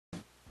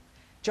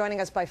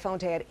Joining us by phone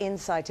to add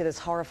insight to this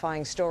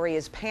horrifying story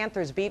is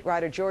Panthers beat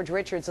writer George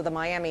Richards of the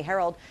Miami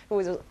Herald, who,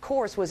 of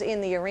course, was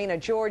in the arena.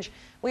 George,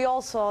 we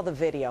all saw the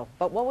video,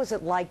 but what was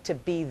it like to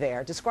be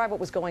there? Describe what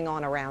was going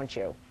on around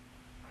you.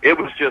 It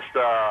was just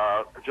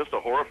a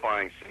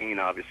horrifying scene,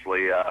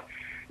 obviously.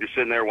 You're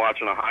sitting there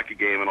watching a hockey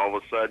game, and all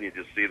of a sudden you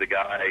just see the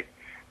guy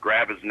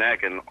grab his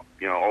neck and,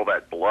 all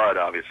that blood,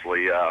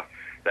 obviously,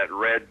 that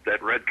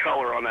red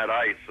color on that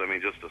ice. I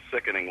mean, just a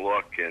sickening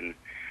look, and,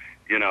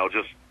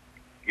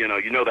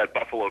 that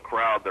Buffalo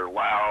crowd, they're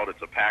loud,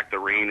 it's a packed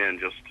arena, and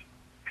just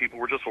people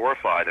were just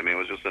horrified. I mean, it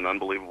was just an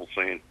unbelievable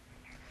scene.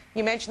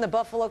 You mentioned the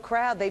Buffalo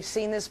crowd. They've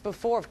seen this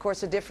before. Of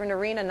course, a different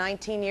arena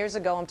 19 years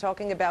ago. I'm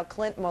talking about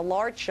Clint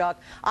Malarchuk.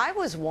 I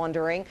was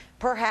wondering,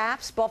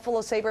 perhaps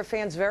Buffalo Sabre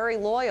fans very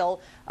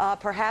loyal,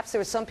 perhaps there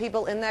were some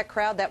people in that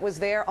crowd that was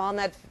there on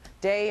that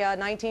day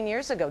 19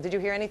 years ago. Did you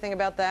hear anything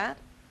about that?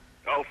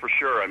 Oh, for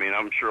sure. I mean,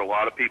 I'm sure a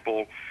lot of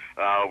people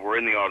were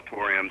in the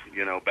auditorium,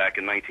 back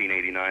in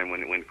 1989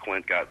 when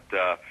Clint got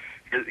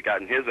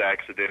in his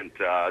accident.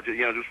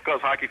 Just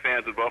because hockey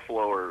fans in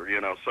Buffalo are,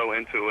 so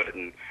into it,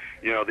 and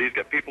these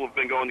people have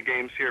been going to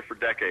games here for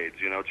decades.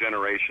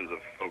 Generations of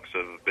folks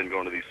have been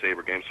going to these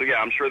Sabre games. So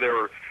yeah, I'm sure there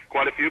were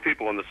quite a few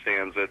people in the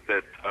stands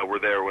that were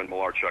there when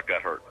Malarchuk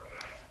got hurt.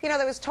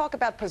 There was talk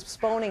about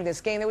postponing this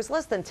game. There was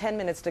less than 10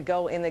 minutes to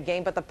go in the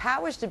game, but the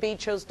powers to be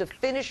chose to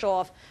finish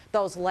off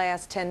those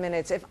last 10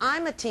 minutes. If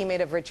I'm a teammate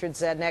of Richard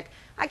Zednik,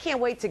 I can't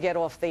wait to get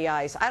off the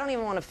ice. I don't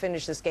even want to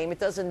finish this game. It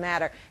doesn't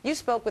matter. You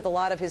spoke with a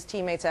lot of his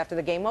teammates after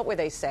the game. What were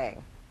they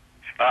saying?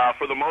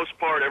 For the most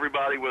part,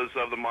 everybody was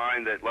of the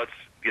mind that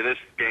this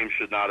game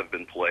should not have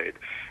been played.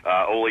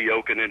 Ole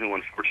Jokinen, who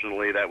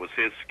unfortunately that was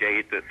his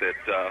skate that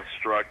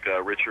struck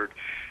Richard,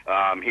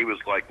 he was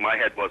like, my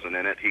head wasn't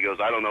in it. He goes,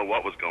 I don't know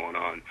what was going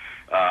on.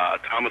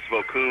 Thomas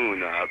Vokoun,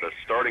 the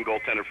starting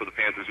goaltender for the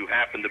Panthers, who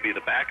happened to be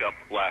the backup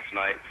last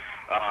night,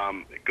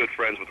 good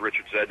friends with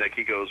Richard Zednik,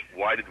 he goes,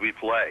 why did we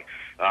play?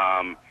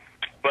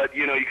 But,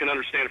 you can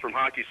understand it from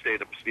hockey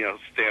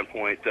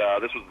standpoint.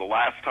 This was the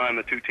last time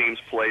the two teams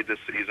played this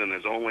season.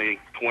 There's only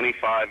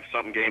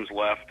 25-something games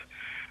left,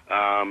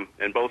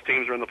 and both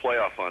teams are in the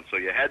playoff hunt. So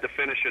you had to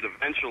finish it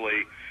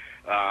eventually.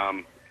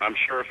 I'm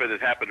sure if it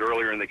had happened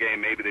earlier in the game,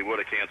 maybe they would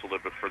have canceled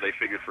it, but they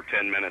figured for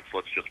 10 minutes,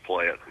 let's just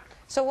play it.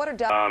 So what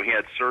are he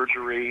had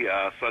surgery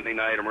Sunday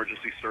night,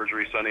 emergency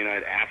surgery Sunday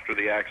night after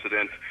the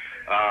accident.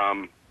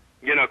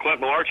 Clint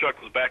Malarchuk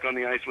was back on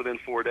the ice within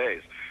 4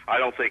 days. I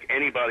don't think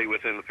anybody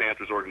within the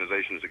Panthers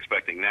organization is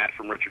expecting that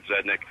from Richard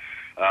Zednik.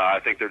 I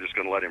think they're just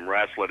going to let him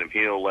rest, let him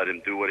heal, let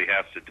him do what he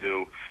has to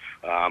do.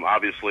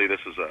 Obviously, this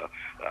is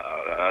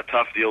a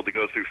tough deal to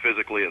go through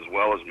physically as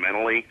well as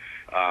mentally.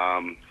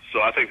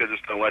 So I think they're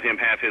just going to let him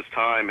have his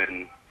time,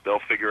 and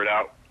they'll figure it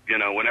out,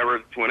 whenever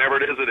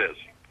it is, it is.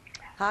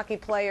 Hockey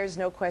players,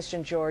 no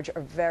question, George,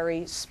 are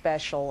very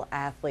special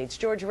athletes.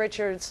 George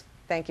Richards,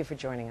 thank you for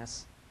joining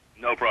us.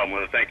 No problem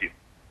with it. Thank you.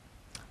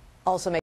 Also